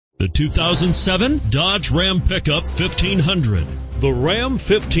The 2007 Dodge Ram Pickup 1500. The Ram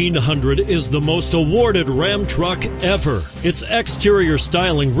 1500 is the most awarded Ram truck ever. Its exterior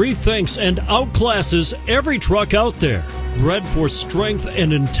styling rethinks and outclasses every truck out there. Bred for strength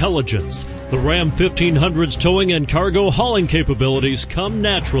and intelligence, the Ram 1500's towing and cargo hauling capabilities come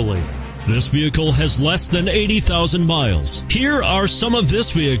naturally. This vehicle has less than 80,000 miles. Here are some of this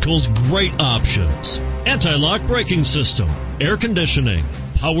vehicle's great options: anti-lock braking system, air conditioning,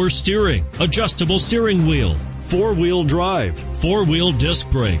 power steering, adjustable steering wheel, four-wheel drive, four-wheel disc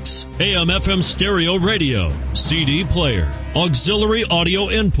brakes, AM/FM stereo radio, CD player, auxiliary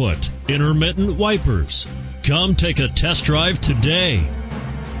audio input, intermittent wipers. Come take a test drive today.